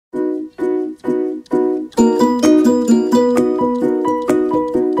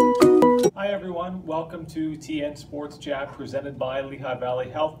to tnSportsChat presented by Lehigh Valley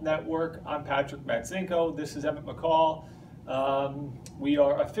Health Network. I'm Patrick Matsinko. This is Emmett McCall. We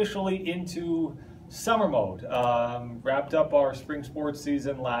are officially into summer mode. Wrapped up our spring sports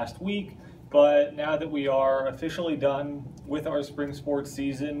season last week, but now that we are officially done with our spring sports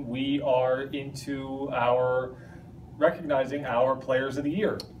season, we are into recognizing our players of the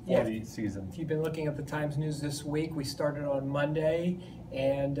year for the season. If you've been looking at the Times News this week, we started on Monday,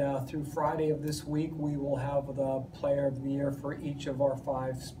 and through Friday of this week, we will have the player of the year for each of our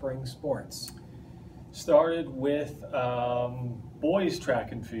 5 spring sports. Started with boys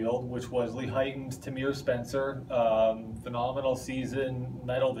track and field, which was Lehighton's Tamir Spencer. Phenomenal season,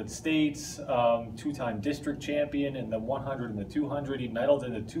 medaled at states, 2-time district champion in the 100 and the 200. He medaled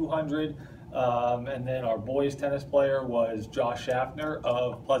in the 200. And then our boys tennis player was Josh Schaffner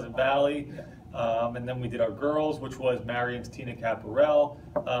of Pleasant Valley. And then we did our girls, which was Marion's Tina Caparel.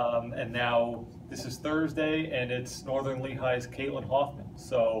 And now this is Thursday, and it's Northern Lehigh's Caitlin Hoffman.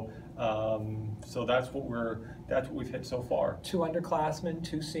 So that's what we've hit so far. 2 underclassmen,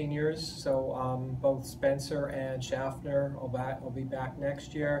 2 seniors. So both Spencer and Schaffner will be back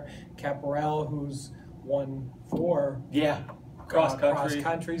next year. Caparel, who's won 4 cross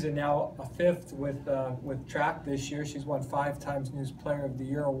countries, and now a 5th with track this year. She's won 5 Times News Player of the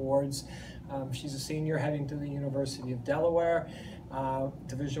Year awards. She's a senior heading to the University of Delaware,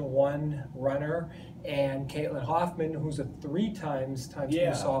 Division I runner. And Caitlin Hoffman, who's a 3 times Times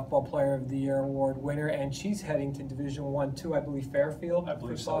News Softball Player of the Year award winner, and she's heading to Division I too, I believe Fairfield for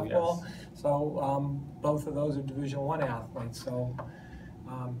softball. Yes. So both of those are Division I athletes. So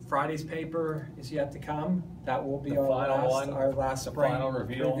Friday's paper is yet to come. That will be our last spring final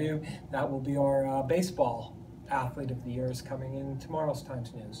review. That will be our baseball athlete of the year is coming in tomorrow's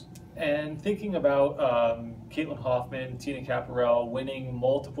Times News. And thinking about Caitlin Hoffman, Tina Caparel winning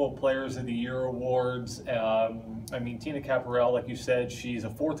multiple Players of the Year awards. I mean, Tina Caparel, like you said, she's a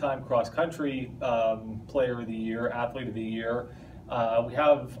 4-time cross-country Player of the Year, Athlete of the Year. We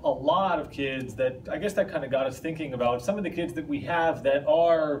have a lot of kids that, I guess that kind of got us thinking about some of the kids that we have that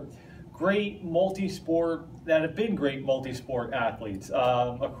are great multi-sport, that have been great multi-sport athletes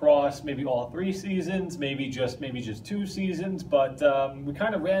across maybe all 3 seasons, maybe just 2 seasons, but we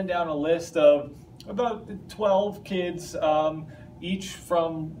kind of ran down a list of about 12 kids, each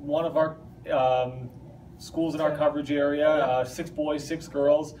from one of our schools in our coverage area, 6 boys, 6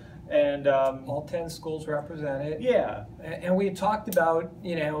 girls. And all 10 schools represented. Yeah. And we had talked about,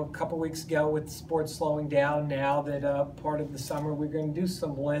 a couple weeks ago with sports slowing down now that part of the summer we're going to do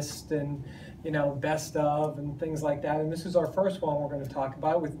some lists and, best of and things like that. And this is our first one we're going to talk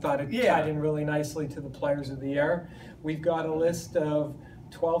about. We thought it tied in really nicely to the Players of the Year. We've got a list of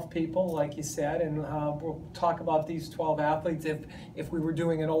 12 people, like you said, and we'll talk about these 12 athletes. If we were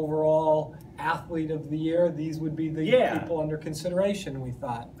doing an overall athlete of the year, these would be the people under consideration, we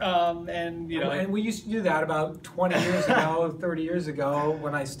thought. And we used to do that about 20 years ago, 30 years ago,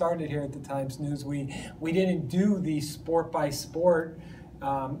 when I started here at the Times News. We didn't do the sport by sport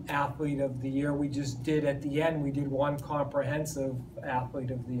athlete of the year. We just did, at the end, we did one comprehensive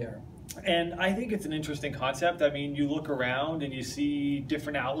athlete of the year. And I think it's an interesting concept. I mean, you look around and you see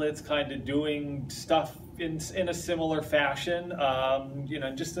different outlets kind of doing stuff in a similar fashion.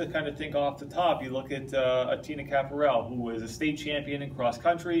 Just to kind of think off the top, you look at Tina Caparel, who was a state champion in cross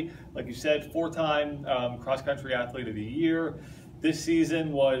country. Like you said, 4-time cross country athlete of the year. This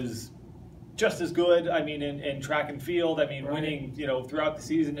season was just as good. I mean, in track and field. I mean, winning throughout the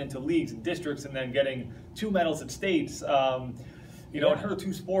season into leagues and districts, and then getting 2 medals at states. In her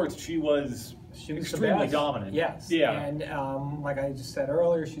 2 sports, she was extremely dominant. Yes. Yeah. And like I just said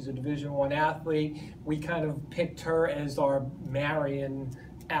earlier, she's a Division I athlete. We kind of picked her as our Marion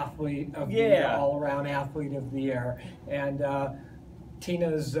athlete of the year, all-around athlete of the year. And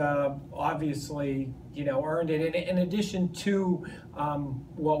Tina's obviously, earned it. In addition to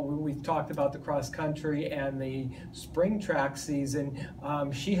what we've talked about, the cross country and the spring track season,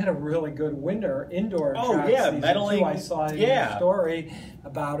 she had a really good winter indoor track season medaling, too. I saw a story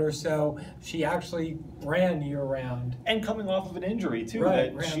about her. So she actually ran year round. And coming off of an injury too.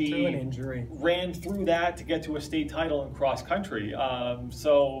 Right, ran through that to get to a state title in cross country.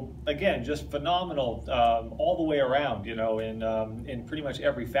 So again, just phenomenal all the way around, in pretty much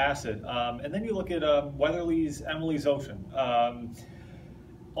every facet. And then you look at Weatherly's Emily Zoshin,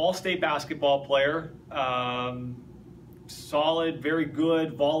 all-state basketball player, solid, very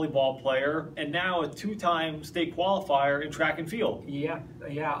good volleyball player, and now a 2-time state qualifier in track and field. Yeah,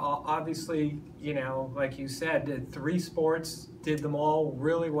 Yeah, obviously, you know, like you said, did 3 sports, did them all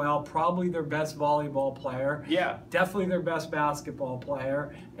really well. Probably their best volleyball player. Yeah. Definitely their best basketball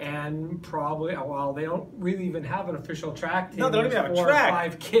player. And probably, well, they don't really even have an official track team. No, they don't even have a 4 track.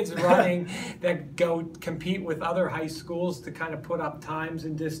 or 5 kids running that go compete with other high schools to kind of put up times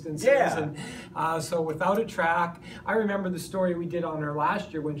and distances. Yeah. And so without a track, I remember the story we did on her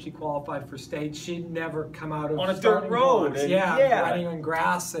last year when she qualified for state. She'd never come out of on a dirt starting road. blocks. And, Yeah, running on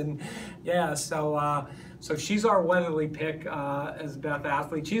grass, and so she's our Weatherly pick as Beth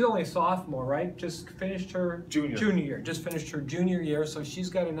athlete. She's only a sophomore, right? Just finished her junior year. Just finished her junior year, so she's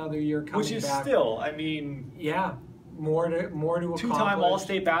got another year coming back. Which is still, I mean, yeah, more to accomplish. 2-time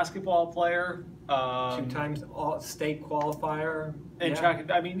All-State basketball player. 2 times All-State qualifier. And track,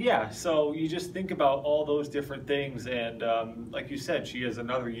 I mean, yeah, so you just think about all those different things, and like you said, she has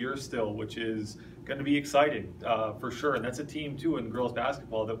another year still, which is going to be exciting for sure. And that's a team, too, in girls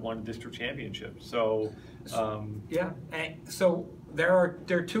basketball that won district championships. So, yeah, and so there are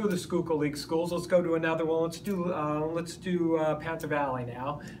 2 of the Schuylkill League schools. Let's go to another one. Let's do Panther Valley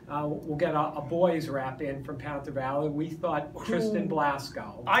now. We'll get a boys wrap in from Panther Valley. We thought Tristan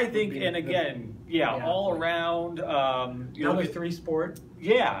Blasco. I think, and again, all around. Another 3-sport.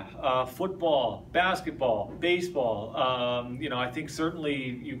 Yeah, football, basketball, baseball. You know, I think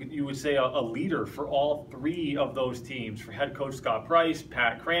certainly you would say a leader for all 3 of those teams. For head coach Scott Price,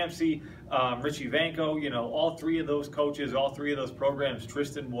 Pat Crampsey, Richie Vanko. You know, all 3 of those coaches, all 3 of those programs.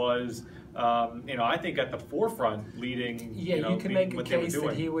 Tristan was, you know, I think at the forefront, leading. Yeah, you can make a case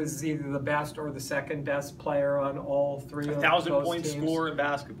that he was either the best or the second best player on all 3 of those 1,000-point teams. score in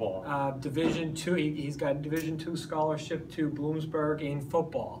basketball. Division II, he's got a Division II scholarship to Bloomsburg in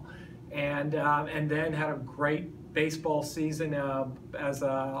football, and then had a great baseball season as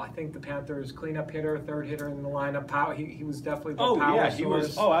I think the Panthers' cleanup hitter, 3rd hitter in the lineup. He was definitely the power source. He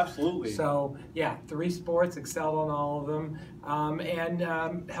was. Oh, absolutely. So yeah, 3 sports, excelled on all of them,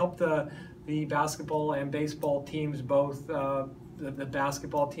 and helped the basketball and baseball teams both. The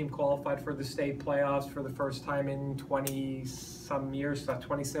basketball team qualified for the state playoffs for the first time in 20-some years,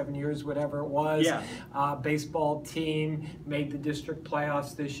 27 years, whatever it was. Yeah. Baseball team made the district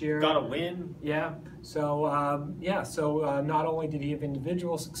playoffs this year. Got a win. Yeah. So, not only did he have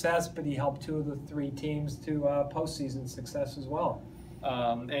individual success, but he helped 2 of the 3 teams to postseason success as well.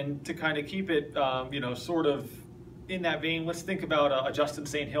 And to kind of keep it, you know, sort of in that vein, let's think about a Justin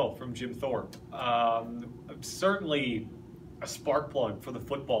St. Hill from Jim Thorpe. Certainly a spark plug for the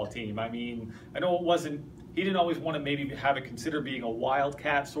football team. I mean, I know he didn't always want to maybe have it considered being a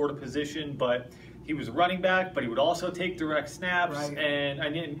wildcat sort of position, but he was running back, but he would also take direct snaps. Right.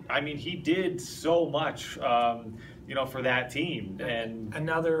 And I mean, he did so much, you know, for that team. And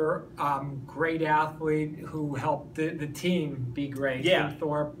another great athlete who helped the team be great. Yeah. Jim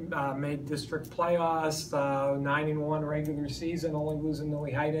Thorpe made district playoffs, 9-1 regular season, only losing to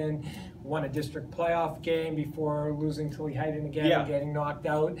Lehighton. Won a district playoff game before losing to Lehighton again and getting knocked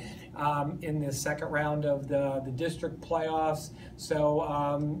out in the 2nd round of the district playoffs. So,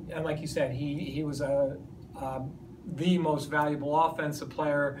 and like you said, he was the most valuable offensive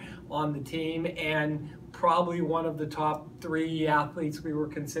player on the team, and probably one of the top 3 athletes we were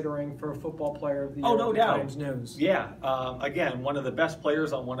considering for Football Player of the Year. Oh, no doubt. Times News. Yeah. Again, one of the best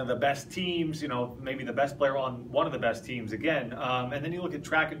players on one of the best teams, you know, maybe the best player on one of the best teams again. And then you look at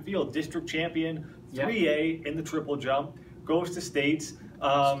track and field, district champion, 3A in the triple jump, goes to states,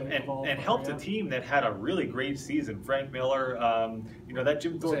 and helped a team that had a really great season. Frank Miller, you know, that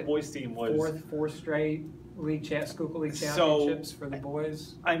Jim Thorpe boys team was... Fourth straight Schuylkill League championships for the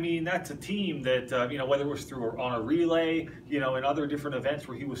boys. I mean, that's a team that, you know, whether it was through on a relay, you know, and other different events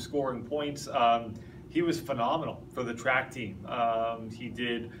where he was scoring points, he was phenomenal for the track team. He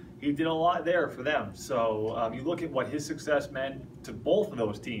did a lot there for them. So you look at what his success meant to both of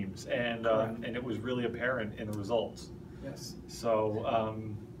those teams, and it was really apparent in the results. Yes.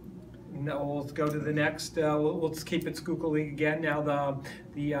 So. No, let's go to the next. Let's keep it Schuylkill League again. Now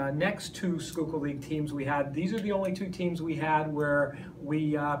the next 2 Schuylkill League teams we had. These are the only 2 teams we had where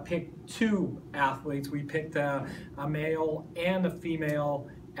we picked 2 athletes. We picked a male and a female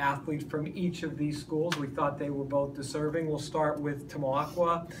athlete from each of these schools. We thought they were both deserving. We'll start with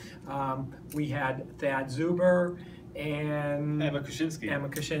Tamaqua. We had Thad Zuber and Emma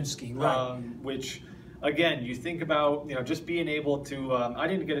Kuczynski. Right. Which. Again, you think about, you know, just being able to, I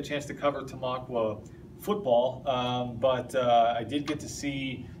didn't get a chance to cover Tamaqua football, but I did get to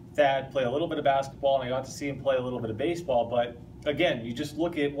see Thad play a little bit of basketball, and I got to see him play a little bit of baseball. But again, you just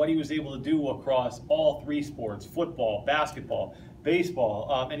look at what he was able to do across all 3 sports, football, basketball,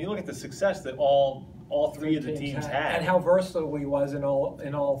 baseball, and you look at the success that all all three of the teams had. And how versatile he was in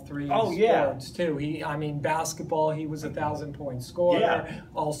all three sports too. I mean, basketball, he was 1,000-point scorer,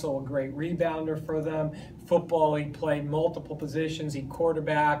 also a great rebounder for them. Football, he played multiple positions. He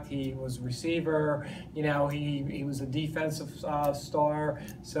quarterbacked, he was receiver, you know, he was a defensive star.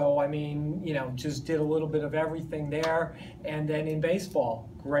 So, I mean, you know, just did a little bit of everything there. And then in baseball,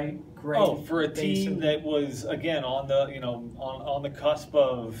 great. Oh, for a team that was, again, on the, you know, on the cusp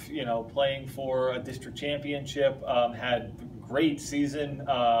of, you know, playing for a district championship, had great season.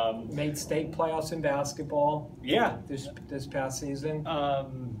 Made state playoffs in basketball. Yeah. This past season.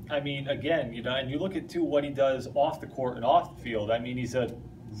 I mean, again, you know, and you look at too what he does off the court and off the field. I mean, he's a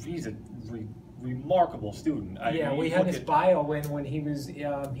remarkable student. We had his bio when he was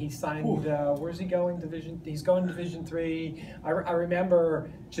he signed. Where's he going? He's going Division III. I remember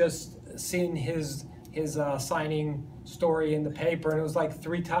just seeing his signing story in the paper, and it was like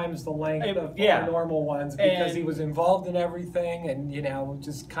 3 times the length of the normal ones because he was involved in everything, and you know,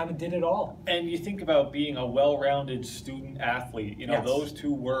 just kind of did it all. And you think about being a well-rounded student athlete, you know, those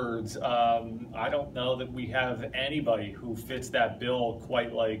 2 words. I don't know that we have anybody who fits that bill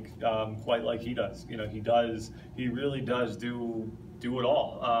quite like he does. You know, he really does do it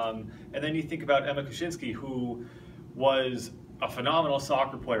all. And then you think about Emmett Kaczynski, who was a phenomenal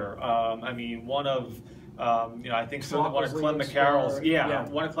soccer player. I mean, one of you know, I think certainly one of Clem McCarroll's,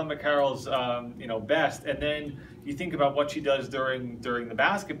 one of Clem McCarroll's, you know, best. And then you think about what she does during the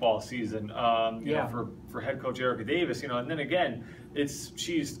basketball season, you know, for head coach Erica Davis, you know, and then again,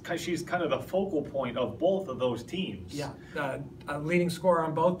 she's kind of the focal point of both of those teams. Yeah, a leading scorer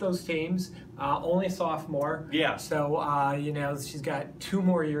on both those teams, only a sophomore. Yeah. So, you know, she's got 2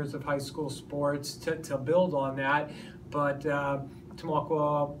 more years of high school sports to build on that. But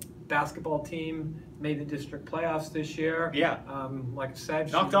Tamaqua basketball team made the district playoffs this year. Yeah. Like I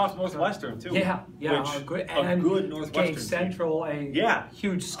said, knocked off Northwestern too. Yeah. A good Northwestern gave Central team. a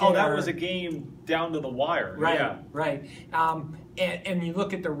huge scare. Oh, that was a game down to the wire. Right. Right. And you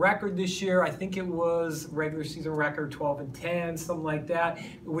look at the record this year, I think it was regular season record 12-10, something like that,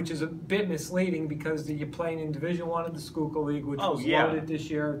 which is a bit misleading because you're playing in Division I of the Schuylkill League, which was loaded this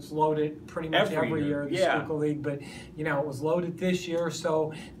year. It's loaded pretty much every year of the Schuylkill League, but you know, it was loaded this year,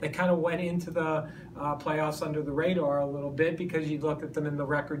 so they kind of went into the playoffs under the radar a little bit because you looked at them and the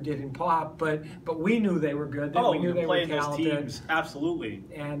record didn't pop, but we knew they were good. We knew they were talented. Those teams, absolutely.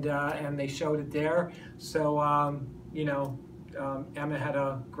 And they showed it there. So you know, Emmett had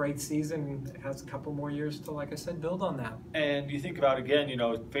a great season and has a couple more years to, like I said, build on that. And you think about, again, you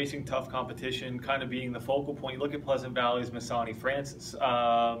know, facing tough competition, kind of being the focal point. You look at Pleasant Valley's Masani Francis.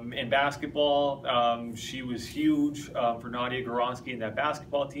 In basketball, she was huge for Nadia Goronsky and that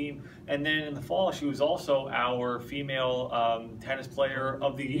basketball team. And then in the fall, she was also our female tennis player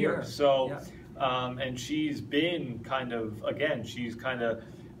of the year. So, and she's been kind of, again, she's kind of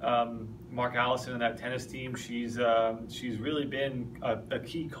Mark Allison and that tennis team. She's really been a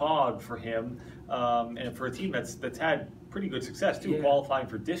key cog for him, and for a team that's had pretty good success too, qualifying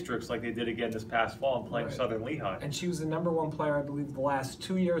for districts like they did again this past fall and playing Southern Lehigh. And she was the #1 player, I believe, the last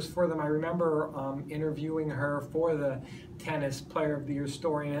 2 years for them. I remember interviewing her for the Tennis Player of the Year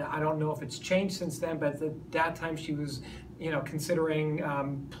story, and I don't know if it's changed since then, but at that time she was, you know,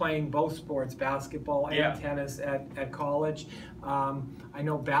 considering playing both sports, basketball and tennis at college. I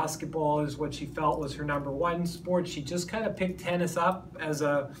know basketball is what she felt was her #1 sport. She just kind of picked tennis up as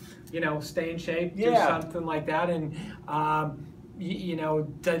a, you know, stay in shape, do something like that, and you know,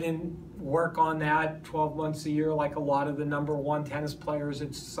 didn't work on that 12 months a year like a lot of the #1 tennis players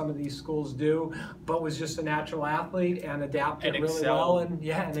at some of these schools do, but was just a natural athlete and adapted really well,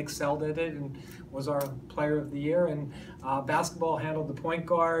 and excelled at it, and was our player of the year. And basketball handled the point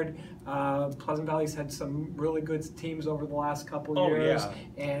guard. Pleasant Valley's had some really good teams over the last couple of years,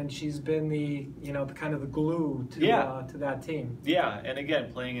 and she's been the, you know, kind of the glue to that team. Yeah, and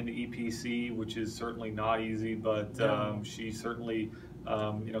again, playing in the EPC, which is certainly not easy, but she certainly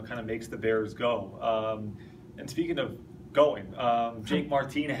you know, kind of makes the Bears go. And speaking of going, Jake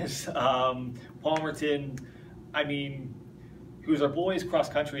Martinez, Palmerton, I mean, he was our boys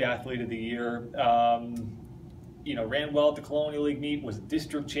cross-country athlete of the year. You know, ran well at the Colonial League meet, was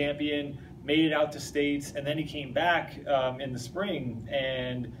district champion, made it out to states, and then he came back in the spring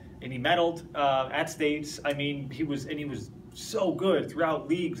and he medaled at states. I mean, he was so good throughout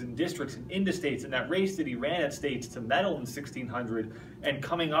leagues and districts and into states, and that race that he ran at states to medal in 1600 and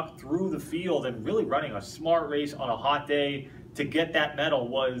coming up through the field and really running a smart race on a hot day to get that medal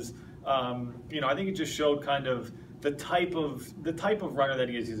was, you know, I think it just showed kind of the type of runner that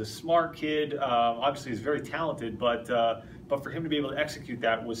he is. He's a smart kid. Obviously, he's very talented, but But for him to be able to execute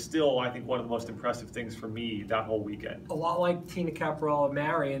that was still, I think, one of the most impressive things for me that whole weekend. A lot like Tina Caparella and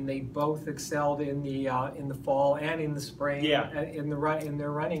Marion, they both excelled in the fall and in the spring. Yeah. In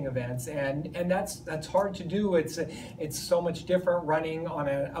their running events, and that's hard to do. It's so much different running on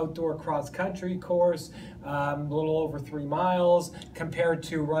an outdoor cross country course, a little over 3 miles, compared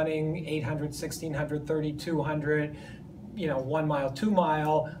to running 800, 1600, 3200, 1 mile, 2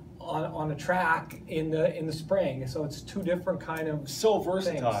 mile. On a track in the spring, so it's two different kind of versatile.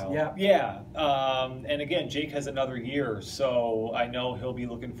 Things. Yeah. And again, Jake has another year, so I know he'll be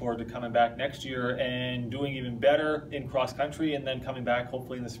looking forward to coming back next year and doing even better in cross country, and then coming back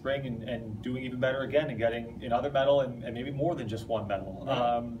hopefully in the spring and doing even better again and getting another medal and maybe more than just one medal.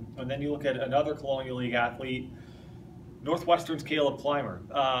 Right. And then you look at another Colonial League athlete, Northwestern's Caleb Clymer,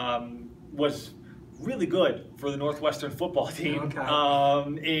 was really good for the Northwestern football team. Okay.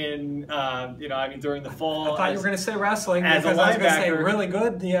 During the fall. I thought you were going to say wrestling as because a I was going to say linebacker. really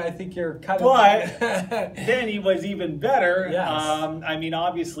good. Yeah, I think you're kind of. But then he was even better. Yes.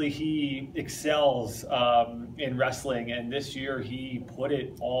 Obviously he excels in wrestling, and this year he put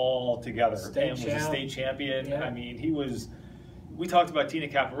it all together and was a state champion. Yeah. We talked about Tina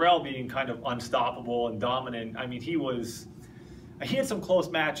Caparella being kind of unstoppable and dominant. He had some close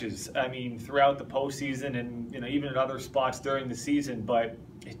matches, throughout the postseason and, even in other spots during the season, but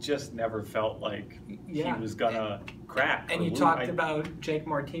it just never felt like he was going to crack. And you talked about Jake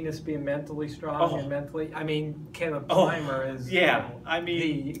Martinez being mentally strong and mentally, Caleb Clymer is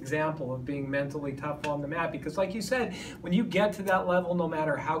the example of being mentally tough on the mat, because like you said, when you get to that level, no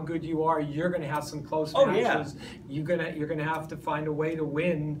matter how good you are, you're going to have some close matches. You're going to have to find a way to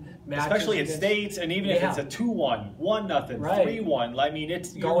win matches. Especially at states, and even if it's a 2-1, 1-0, 3-1.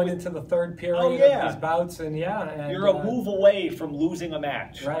 It's going into the third period of these bouts, and you're a move away from losing a match.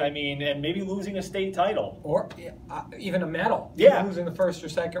 Right. And maybe losing a state title. Or even a medal. Yeah. Losing the first or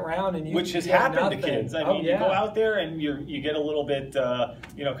second round, and which has happened to kids. You go out there and you get a little bit,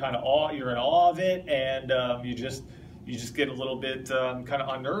 kind of awe. You're in awe of it, and you just get a little bit kind of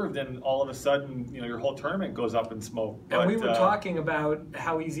unnerved, and all of a sudden, your whole tournament goes up in smoke. And we were talking about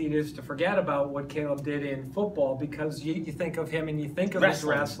how easy it is to forget about what Caleb did in football, because you think of him and you think of his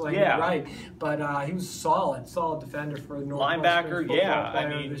wrestling, right? But he was solid defender for the Northwestern football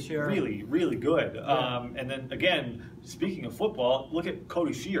player this year. Really, really good. And then again, speaking of football, look at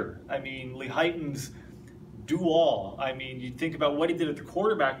Cody Shear. Lehighton's do all. You think about what he did at the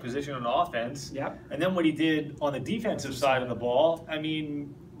quarterback position on offense, and then what he did on the defensive side of the ball.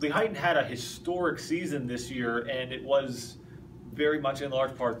 Lehighton had a historic season this year, and it was very much in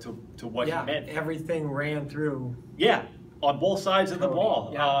large part to what he meant. Everything ran through. Yeah, on both sides of the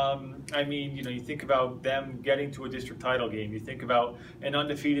ball. Yeah. You think about them getting to a district title game. You think about an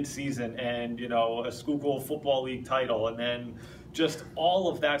undefeated season and, a Schuylkill Football League title, and then just all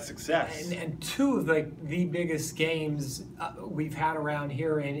of that success. And two of the biggest games we've had around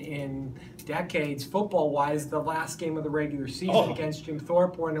here in decades, football-wise, the last game of the regular season against Jim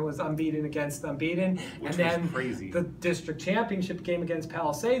Thorpe, when it was unbeaten against unbeaten. Which and then was crazy. The district championship game against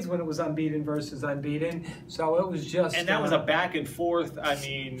Palisades, when it was unbeaten versus unbeaten. So it was just... And that was a back and forth,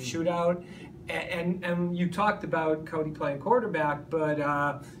 shootout. And you talked about Cody playing quarterback,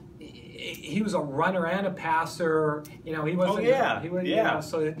 but... he was a runner and a passer. He wasn't.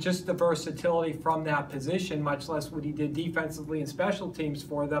 So just the versatility from that position, much less what he did defensively and special teams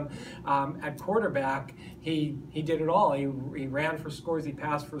for them at quarterback. He did it all. He ran for scores. He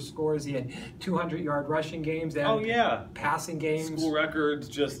passed for scores. He had 200-yard rushing games and passing games. School records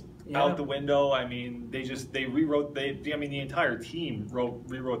just out the window. They rewrote. The entire team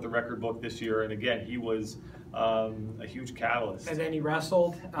rewrote the record book this year. And again, he was a huge catalyst. And then he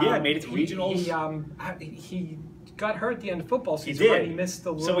wrestled. Made it to regionals. He got hurt at the end of football season. He did. Right? He missed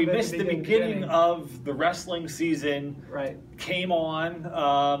the So he missed the beginning of the wrestling season. Right. Came on,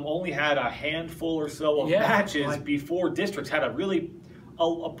 only had a handful or so of matches before districts. Had a really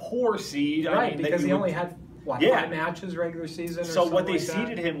a poor seed. Right, because he only had 5 matches regular season. So what they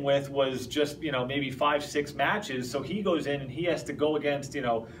seeded him with was just maybe 5-6 matches. So he goes in and he has to go against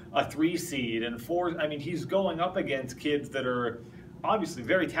a 3 seed and 4. He's going up against kids that are obviously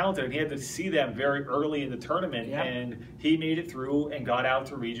very talented, and he had to see them very early in the tournament. And he made it through and got out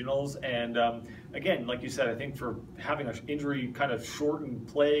to regionals. And again, like you said, I think for having an injury kind of shortened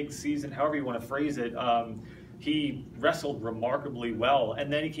plague season, however you want to phrase it, he wrestled remarkably well.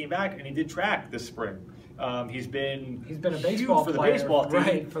 And then he came back and he did track this spring. He's been a baseball for the player, baseball team,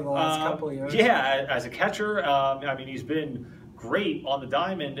 right, for the last couple of years. Yeah, as a catcher, he's been great on the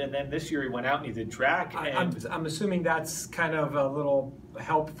diamond, and then this year he went out and he did track. I'm assuming that's kind of a little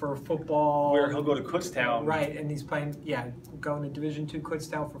help for football. Where he'll go to Kutztown. Right, and he's playing, going to Division II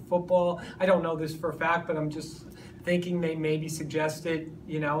Kutztown for football. I don't know this for a fact, but I'm just thinking they maybe suggested,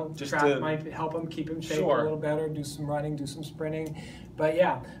 just track might help him keep him in shape a little better, do some running, do some sprinting. But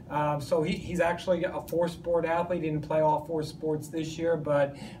so he's actually a 4-sport athlete. He didn't play all 4 sports this year,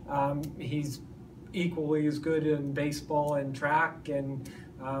 but he's equally as good in baseball and track and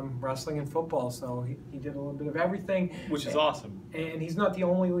wrestling and football. So he did a little bit of everything. Which is awesome. And he's not the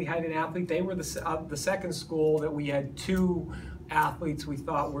only Lehigh athlete. They were the second school that we had 2 athletes we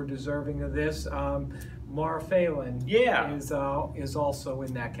thought were deserving of this. Mara Phelan is also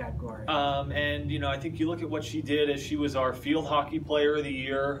in that category. And I think you look at what she did as she was our field hockey player of the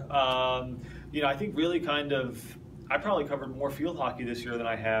year. I think really I probably covered more field hockey this year than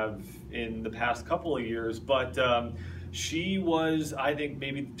I have in the past couple of years, but she was, I think,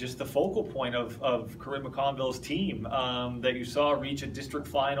 maybe just the focal point of Corinne McConville's team that you saw reach a district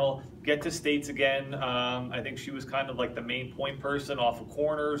final, get to states again. I think she was kind of like the main point person off of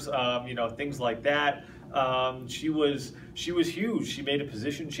corners, things like that. She was huge. She made a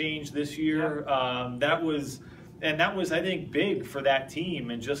position change this year. That was, I think, big for that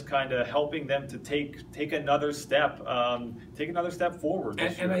team, and just kind of helping them to take another step forward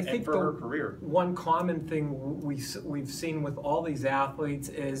this year, I think and for her career. One common thing we've seen with all these athletes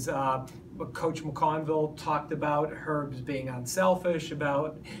is Coach McConville talked about her being unselfish,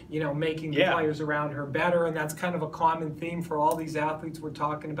 about making the players around her better, and that's kind of a common theme for all these athletes we're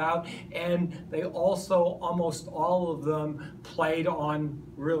talking about. And they also, almost all of them, played on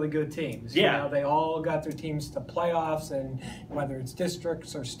really good teams. They all got their teams to playoffs, and whether it's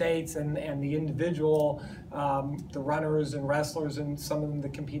districts or states, and the individual, the runners and wrestlers, and some of them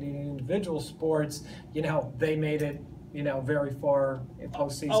that competed in individual sports, they made it very far in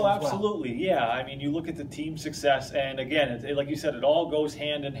postseason. Oh, absolutely, yeah. I mean, you look at the team success, and again, like you said, it all goes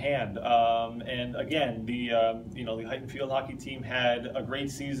hand in hand. And again, the Lehigh field hockey team had a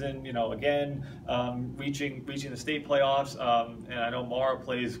great season. Again, reaching the state playoffs. And I know Mara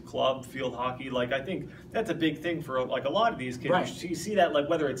plays club field hockey. Like, I think that's a big thing for like a lot of these kids. Right. You see that, like,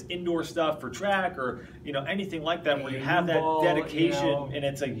 whether it's indoor stuff for track or anything like that, where you have that dedication, and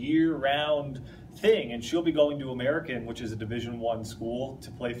it's a year-round thing. And she'll be going to American, which is a Division I school, to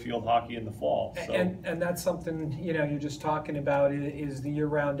play field hockey in the fall. So. And that's something you're just talking about, is the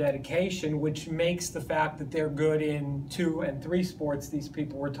year-round dedication, which makes the fact that they're good in 2 and 3 sports these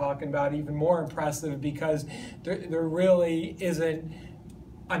people were talking about even more impressive, because there really isn't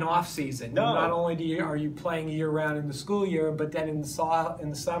an off season. No. Not only are you playing year-round in the school year, but then in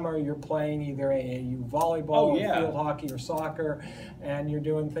the summer you're playing either AAU volleyball, or field hockey, or soccer, and you're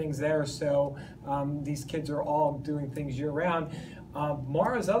doing things there. So these kids are all doing things year-round.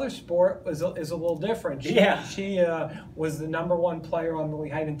 Mara's other sport is a little different. She was the #1 player on the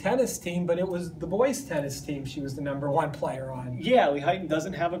Lehigh tennis team, but it was the boys tennis team she was the #1 player on. Yeah, Lehigh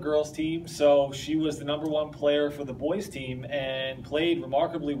doesn't have a girls team, so she was the #1 player for the boys team and played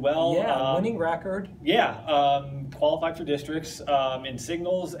remarkably well. Winning record. Qualified for districts in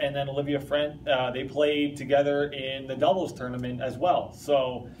singles, and then Olivia Frent, they played together in the doubles tournament as well.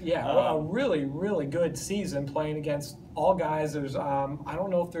 So a really, really good season, playing against all guys. There's I don't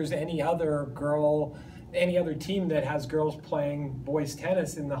know if there's any other team that has girls playing boys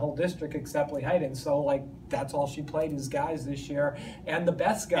tennis in the whole district except Lehigh. So that's all she played is guys this year, and the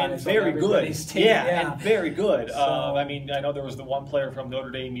best guys. And very good. Team. And very good. So, I mean, I know there was the one player from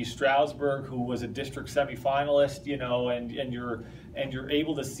Notre Dame, East Stroudsburg, who was a district semifinalist. And you're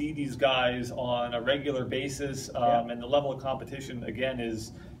able to see these guys on a regular basis, and the level of competition again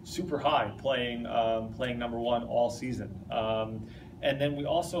is super high, playing #1 all season. And then we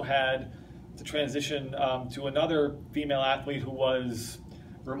also had to transition to another female athlete who was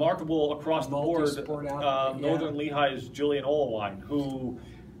remarkable across the board. Northern Lehigh's Jillian Olewine, who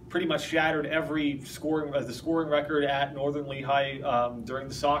pretty much shattered every scoring record at Northern Lehigh during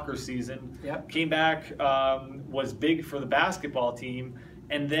the soccer season. Came back, was big for the basketball team,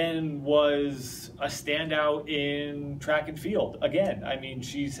 and then was a standout in track and field again. I mean,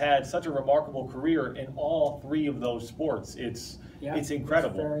 she's had such a remarkable career in all 3 of those sports. It's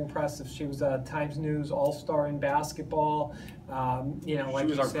incredible. It's very impressive. She was a Times News All-Star in basketball. She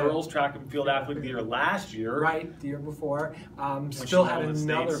was our girls track and field athlete of the year last year. Right, the year before. Still had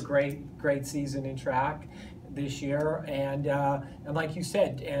another great season in track this year, and like you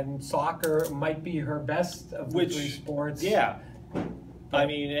said, and soccer might be her best of the 3 sports. I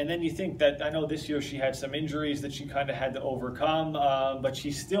mean, and then you think that, I know this year she had some injuries that she kind of had to overcome, but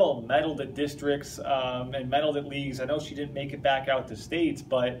she still medaled at districts and medaled at leagues. I know she didn't make it back out to states,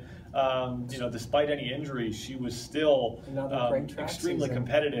 but you know, despite any injuries, she was still extremely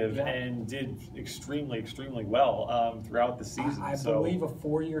competitive and did extremely well throughout the season. I believe a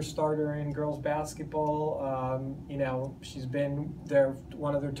 4-year starter in girls basketball. You know, she's been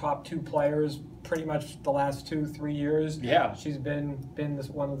one of their top 2 players pretty much the last 2-3 years. Yeah, she's been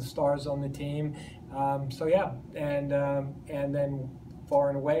one of the stars on the team. So yeah, and then far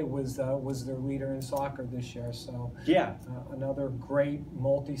and away was their leader in soccer this year. So yeah, another great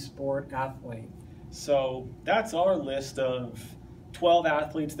multi-sport athlete. So that's our list of 12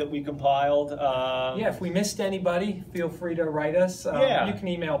 athletes that we compiled. Yeah, if we missed anybody, feel free to write us. Yeah. You can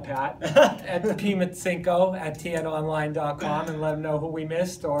email Pat at Matsinko@tnonline.com and let him know who we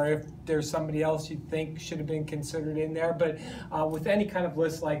missed, or if there's somebody else you think should have been considered in there. But with any kind of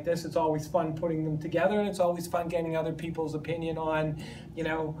list like this, it's always fun putting them together, and it's always fun getting other people's opinion on, you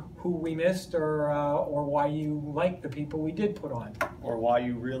know, who we missed, or why you like the people we did put on. Or why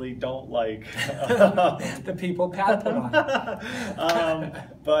you really don't like the people Pat put on.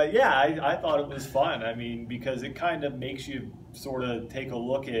 But yeah, I thought it was fun. I mean, because it kind of makes you sort of take a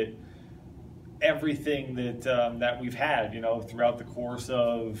look at everything that that we've had, you know, throughout the course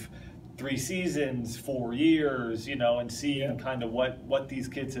of 3 seasons, 4 years, you know, and seeing kind of what these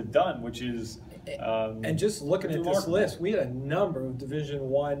kids have done, which is and just looking at this list, we had a number of Division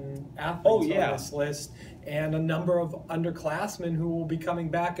I athletes on this list, and a number of underclassmen who will be coming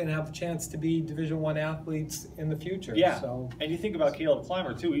back and have a chance to be Division I athletes in the future. Yeah, so. And you think about Caleb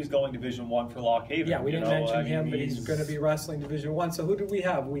Clymer too. He's going Division I for Lock Haven. Yeah, we didn't mention him, but he's going to be wrestling Division I. So who did we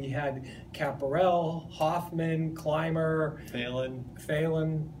have? We had Caparel, Hoffman, Clymer,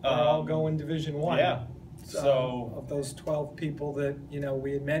 Phelan, all going Division I. Yeah. So of those 12 people that, you know,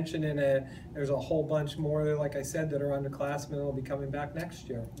 we had mentioned, there's a whole bunch more, like I said, that are underclassmen and will be coming back next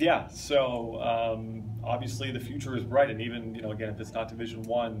year. Yeah, so obviously the future is bright, and even, you know, again, if it's not Division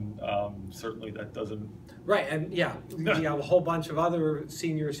I, certainly that doesn't. Right, and yeah, we have a whole bunch of other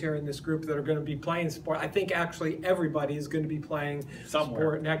seniors here in this group that are going to be playing sport. I think actually everybody is going to be playing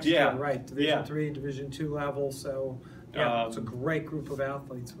sport next year, right? Division III, Division II level. So yeah, it's a great group of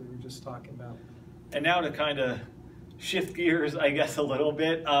athletes we were just talking about. And now to kind of shift gears, I guess, a little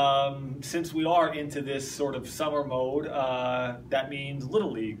bit, since we are into this sort of summer mode, that means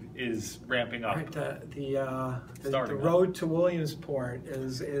Little League is ramping up. Right, the road to Williamsport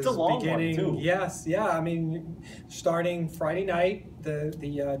is it's a long beginning. One too. Yes, yeah. I mean, starting Friday night,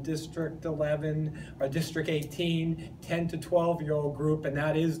 the District 11 or District 18 10 to 12-year-old group, and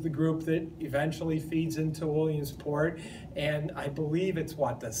that is the group that eventually feeds into Williamsport. And I believe it's the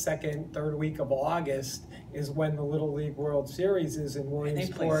 2nd, 3rd week of August is when the Little League World Series is in Williamsport.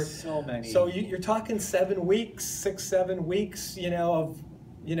 And they play so many. So you're talking 7 weeks, 6-7 weeks, you know, of,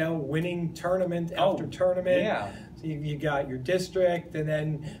 you know, winning tournament after tournament. Yeah. So you got your district, and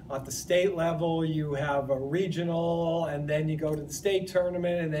then at the state level you have a regional, and then you go to the state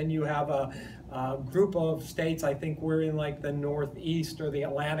tournament, and then you have a group of states. I think we're in like the Northeast or the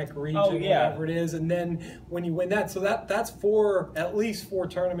Atlantic region, whatever it is. And then when you win that, so that's at least 4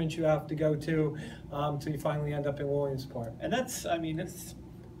 tournaments you have to go to till you finally end up in Williamsport. And that's, I mean,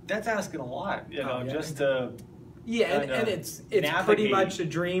 that's asking a lot, you know, just to. Yeah, and it's pretty much a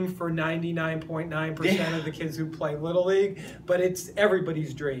dream for 99.9% of the kids who play Little League, but it's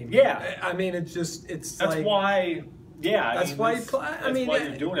everybody's dream. Yeah. I mean, that's why. Yeah, that's why you're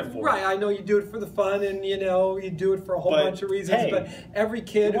doing it for. Right, I know you do it for the fun, and you know you do it for a whole bunch of reasons. Hey, but every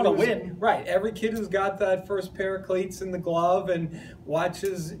kid want to win, right? Every kid who's got that first pair of cleats in the glove and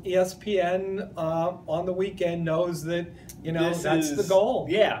watches ESPN on the weekend knows that, you know, that's the goal.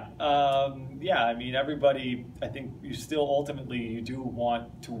 Yeah, yeah. I mean, everybody. I think you still ultimately you do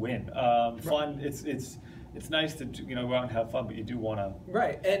want to win. Fun. It's nice to, you know, go out and have fun, but you do want to.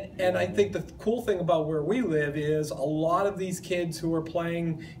 Right, and I think the cool thing about where we live is a lot of these kids who are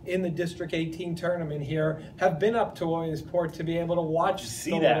playing in the District 18 tournament here have been up to Williamsport to be able to watch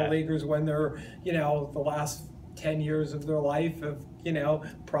the Little Leaguers when they're, you know, the last 10 years of their life have, you know,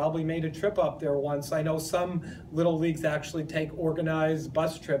 probably made a trip up there once. I know some Little Leagues actually take organized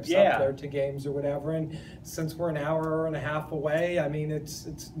bus trips up there to games or whatever, and since we're an hour and a half away, I mean,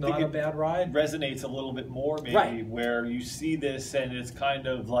 it's not a bad ride. Resonates a little bit more maybe, where you see this and it's kind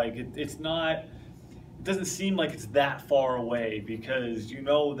of like, it doesn't seem like it's that far away, because you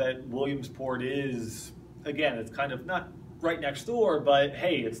know that Williamsport is, again, it's kind of not right next door, but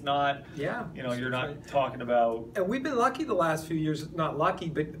hey, it's not. Yeah, you know, you're not talking about. And we've been lucky the last few years. Not lucky,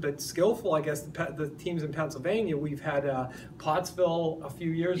 but skillful, I guess. The teams in Pennsylvania. We've had Pottsville a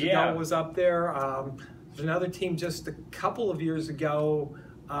few years ago was up there. There's another team just a couple of years ago.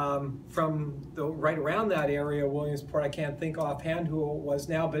 From right around that area, Williamsport. I can't think offhand who it was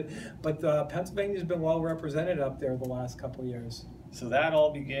now, but Pennsylvania's been well represented up there the last couple of years. So that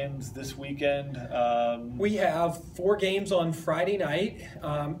all begins this weekend. We have 4 games on Friday night,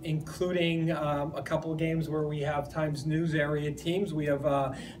 including a couple of games where we have Times News area teams. We have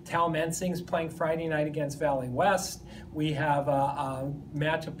Matsinko playing Friday night against Valley West. We have a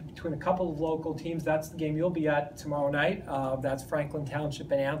matchup between a couple of local teams. That's the game you'll be at tomorrow night. That's Franklin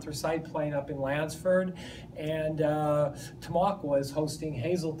Township and Anthracite playing up in Lansford. And Tamaqua is hosting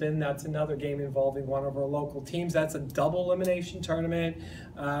Hazleton. That's another game involving one of our local teams. That's a double elimination tournament.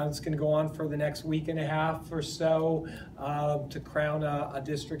 It's going to go on for the next week and a half or so to crown a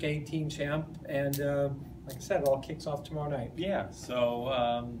District 18 champ. And like I said, it all kicks off tomorrow night. Yeah,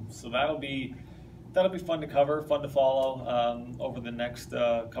 so so that'll be fun to cover, fun to follow over the next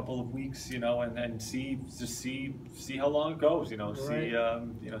couple of weeks, you know, and see how long it goes, you know, right.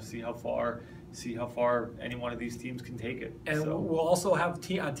 See how far any one of these teams can take it. And so we'll also have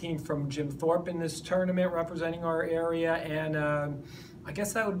a team from Jim Thorpe in this tournament representing our area, and I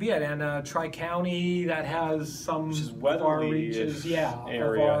guess that would be it. And Tri-County, that has some of our reaches,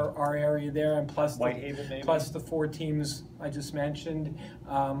 area. Of our area there, and plus Whitehaven, maybe? Plus the 4 teams I just mentioned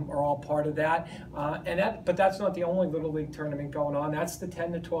are all part of that. But that's not the only Little League tournament going on. That's the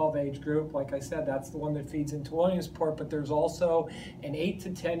 10 to 12 age group. Like I said, that's the one that feeds into Williamsport. But there's also an 8 to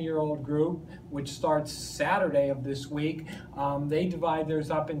 10-year-old group, which starts Saturday of this week. They divide theirs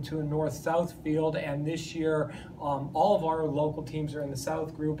up into a north-south field, and this year all of our local teams are in the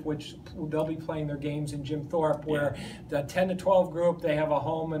South group, which they'll be playing their games in Jim Thorpe, where the 10 to 12 group, they have a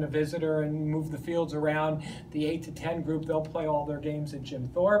home and a visitor and move the fields around. The 8 to 10 group, they'll play all their games at Jim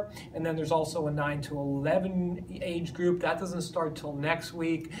Thorpe. And then there's also a 9 to 11 age group. That doesn't start till next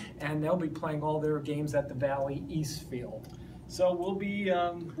week, and they'll be playing all their games at the Valley East field. So we'll be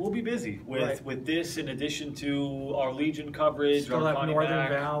busy with this, in addition to our Legion coverage. Still have Northern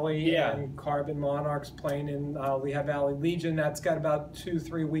Valley yeah. and Carbon Monarchs playing in Lehigh Valley Legion. That's got about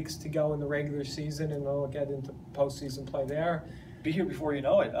 2-3 weeks to go in the regular season, and they'll get into postseason play there. Be here before you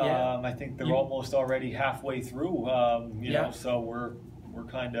know it. Yeah. I think they're almost already halfway through. You know, so we're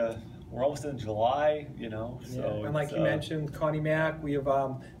almost in July, you know. So and like you mentioned, Connie Mac, we have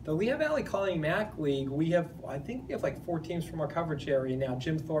the Lehigh Valley Connie Mac League. I think we have like 4 teams from our coverage area now.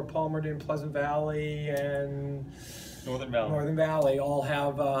 Jim Thorpe, Palmerton, Pleasant Valley, and Northern Valley. Northern Valley all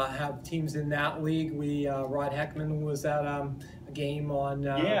have teams in that league. Rod Heckman was at a game on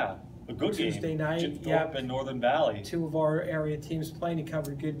a good Tuesday night. Jim Thorpe and Northern Valley. 2 of our area teams playing. He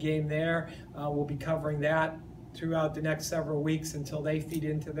covered a good game there. We'll be covering that throughout the next several weeks until they feed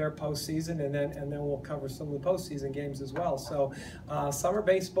into their postseason, and then we'll cover some of the postseason games as well. So summer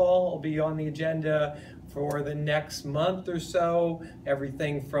baseball will be on the agenda for the next month or so.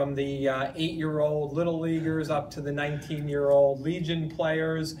 Everything from the 8-year-old Little Leaguers up to the 19-year-old Legion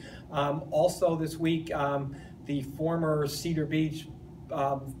players. Also this week, the former Cedar Beach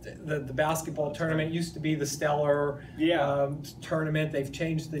the basketball tournament used to be the Stellar tournament. They've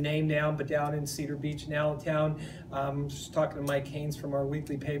changed the name now, but down in Cedar Beach in Allentown. Just talking to Mike Haynes from our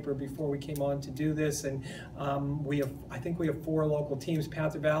weekly paper before we came on to do this, and I think we have 4 local teams.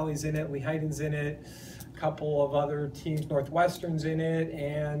 Panther Valley's in it, Lehighton's in it, a couple of other teams, Northwestern's in it,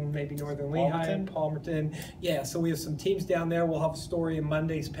 and maybe Northern Lehigh and Palmerton. Yeah, so we have some teams down there. We'll have a story in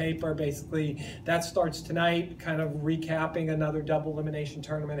Monday's paper. Basically, that starts tonight, kind of recapping another double elimination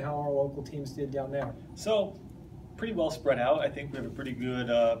tournament, how our local teams did down there. So pretty well spread out. I think we have a pretty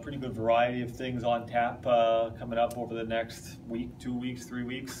good variety of things on tap coming up over the next week, 2 weeks, 3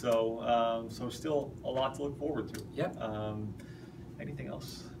 weeks. So so still a lot to look forward to. Yep. Anything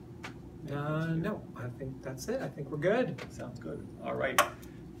else? No, I think that's it. I think we're good. Sounds good. All right.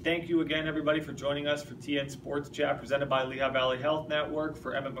 Thank you again, everybody, for joining us for TN Sports Chat, presented by Lehigh Valley Health Network.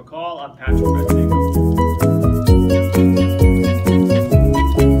 For Emmett McCall, I'm Patrick Matsinko.